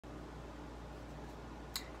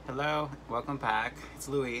Hello, welcome back. It's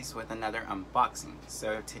Luis with another unboxing.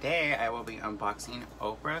 So today I will be unboxing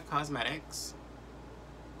OFRA Cosmetics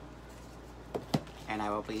and I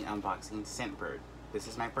will be unboxing SCENTBIRD. This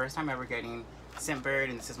is my first time ever getting SCENTBIRD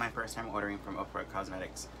and this is my first time ordering from OFRA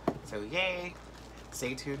Cosmetics. So yay!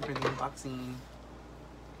 Stay tuned for the unboxing.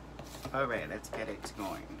 Alright, let's get it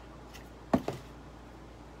going.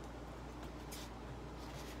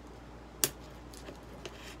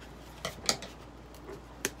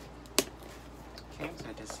 Okay, so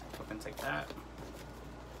it just opens like that.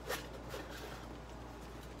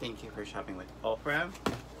 Thank you for shopping with OFRA.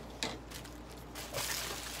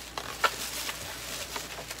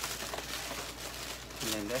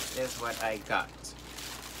 And then this is what I got.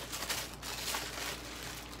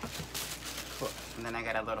 Cool. And then I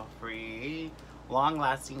got a little free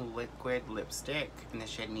long-lasting liquid lipstick in the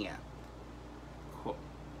shade Mia. Cool.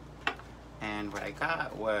 And what I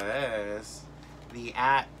got was the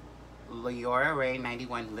L'Oreal Ray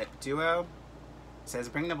 91 Lip Duo. It says,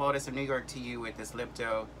 bring the boldest of New York to you with this lip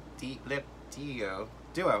duo,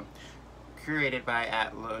 curated by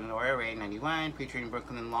L'Oreal Ray 91, featuring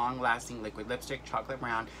Brooklyn long-lasting liquid lipstick, chocolate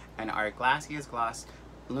brown, and our Glacius Gloss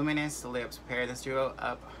luminous lips. Pair this duo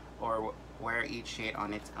up or wear each shade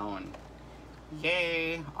on its own.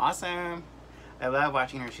 Yay! Awesome! I love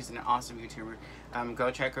watching her. She's an awesome YouTuber.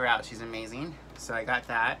 Go check her out. She's amazing. So I got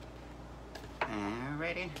that.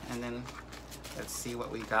 Alrighty, and then let's see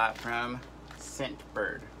what we got from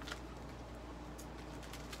SCENTBIRD.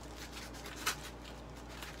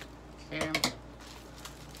 Okay.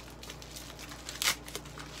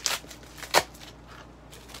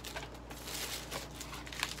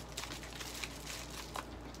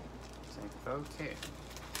 Okay.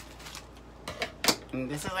 And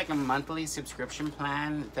this is like a monthly subscription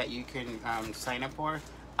plan that you can sign up for.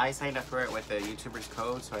 I signed up for it with the YouTuber's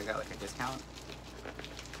code, so I got like a discount.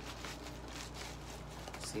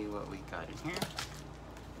 Let's see what we got in here.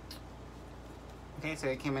 Okay, so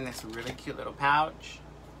it came in this really cute little pouch.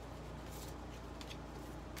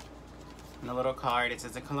 And a little card. It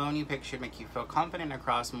says, the cologne you pick should make you feel confident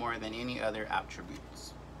across more than any other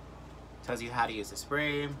attributes. Tells you how to use the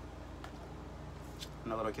spray. And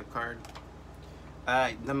a little gift card.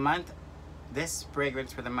 This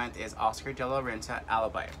fragrance for the month is Oscar de la Renta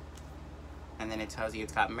Alibi. And then it tells you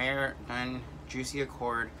it's got Mare Dun, Juicy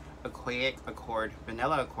Accord, Aquaic Accord,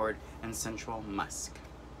 Vanilla Accord, and Sensual Musk.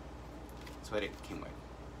 That's what it came with.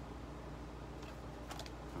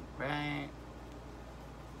 Alright.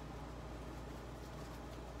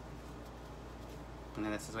 And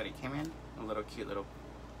then this is what it came in. A little cute little,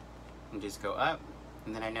 and just go up.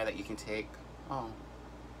 And then I know that you can take, oh,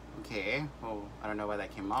 okay. Well, I don't know why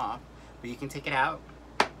that came off. But you can take it out,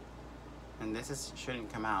 and this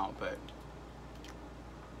shouldn't come out, but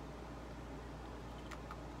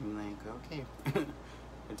I'm like, okay.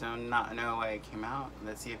 I do not know why it came out.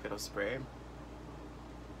 Let's see if it'll spray.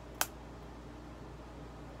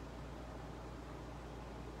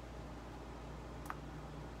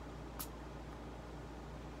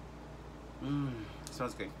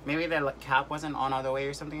 Smells good. Maybe the cap wasn't on all the way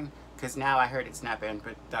or something, because now I heard it snap in,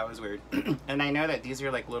 but that was weird. And I know that these are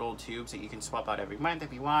like little tubes that you can swap out every month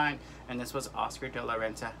if you want, and this was Oscar de la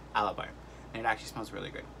Renta Alibi, and it actually smells really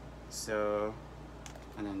good. So,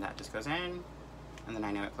 and then that just goes in, and then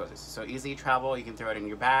I know it closes. So easy travel, you can throw it in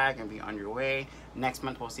your bag and be on your way. Next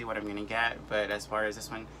month we'll see what I'm gonna get, but as far as this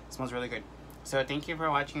one, it smells really good. So thank you for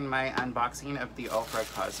watching my unboxing of the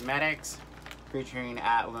OFRA Cosmetics, featuring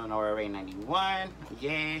L'Oreal Ray 91,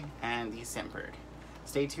 yay, and the SCENTBIRD.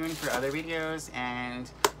 Stay tuned for other videos and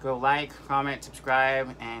go like, comment,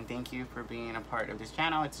 subscribe, and thank you for being a part of this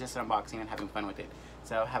channel. It's just an unboxing and having fun with it.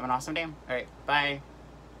 So have an awesome day. Alright, bye.